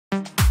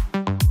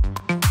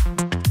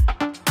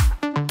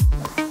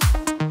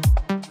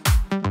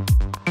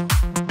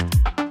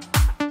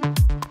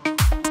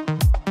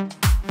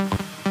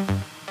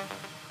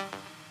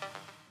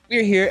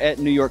We're here at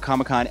New York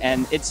Comic Con,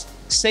 and it's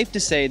safe to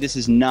say this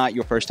is not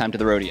your first time to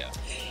the rodeo.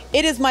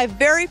 It is my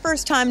very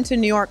first time to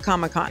New York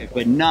Comic Con.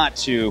 But not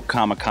to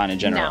Comic Con in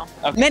general.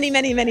 No. Okay.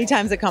 Many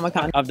times at Comic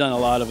Con. I've done a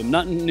lot of them.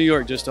 Not in New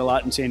York, just a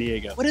lot in San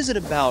Diego. What is it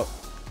about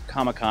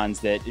Comic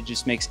Cons that it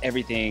just makes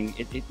everything,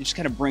 it just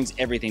kind of brings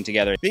everything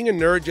together? Being a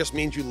nerd just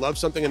means you love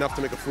something enough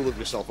to make a fool of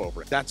yourself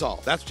over it. That's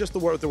all. That's just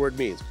what the word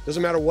means.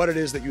 Doesn't matter what it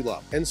is that you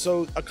love. And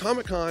so a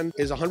Comic Con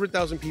is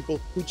 100,000 people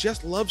who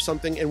just love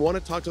something and want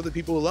to talk to other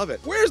people who love it.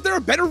 Where is there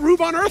a better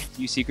rube on earth?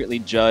 You secretly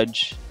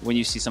judge when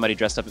you see somebody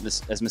dressed up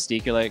as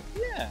Mystique. You're like,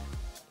 yeah,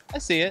 I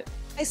see it.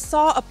 I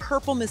saw a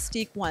purple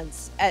Mystique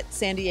once at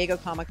San Diego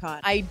Comic Con.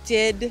 I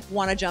did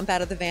want to jump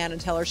out of the van and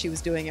tell her she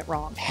was doing it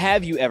wrong.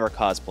 Have you ever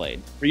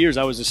cosplayed? For years,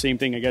 I was the same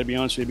thing, I gotta be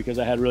honest with you, because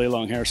I had really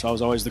long hair, so I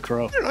was always the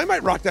Crow. I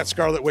might rock that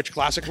Scarlet Witch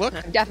classic look.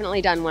 I've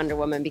definitely done Wonder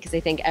Woman because I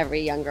think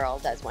every young girl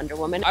does Wonder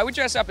Woman. I would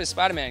dress up as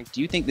Spider-Man.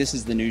 Do you think this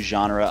is the new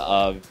genre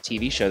of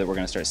TV show that we're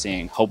going to start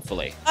seeing,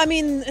 hopefully? I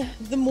mean,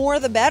 the more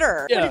the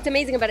better. Yeah. What's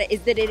amazing about it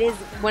is that it is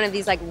one of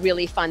these like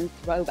really fun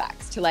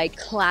throwbacks to like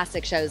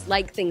classic shows,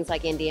 like things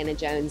like Indiana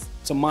Jones.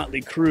 It's a motley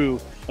crew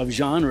of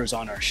genres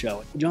on our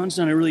show. John's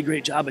done a really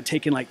great job of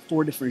taking like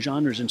 4 different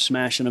genres and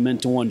smashing them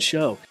into one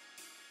show.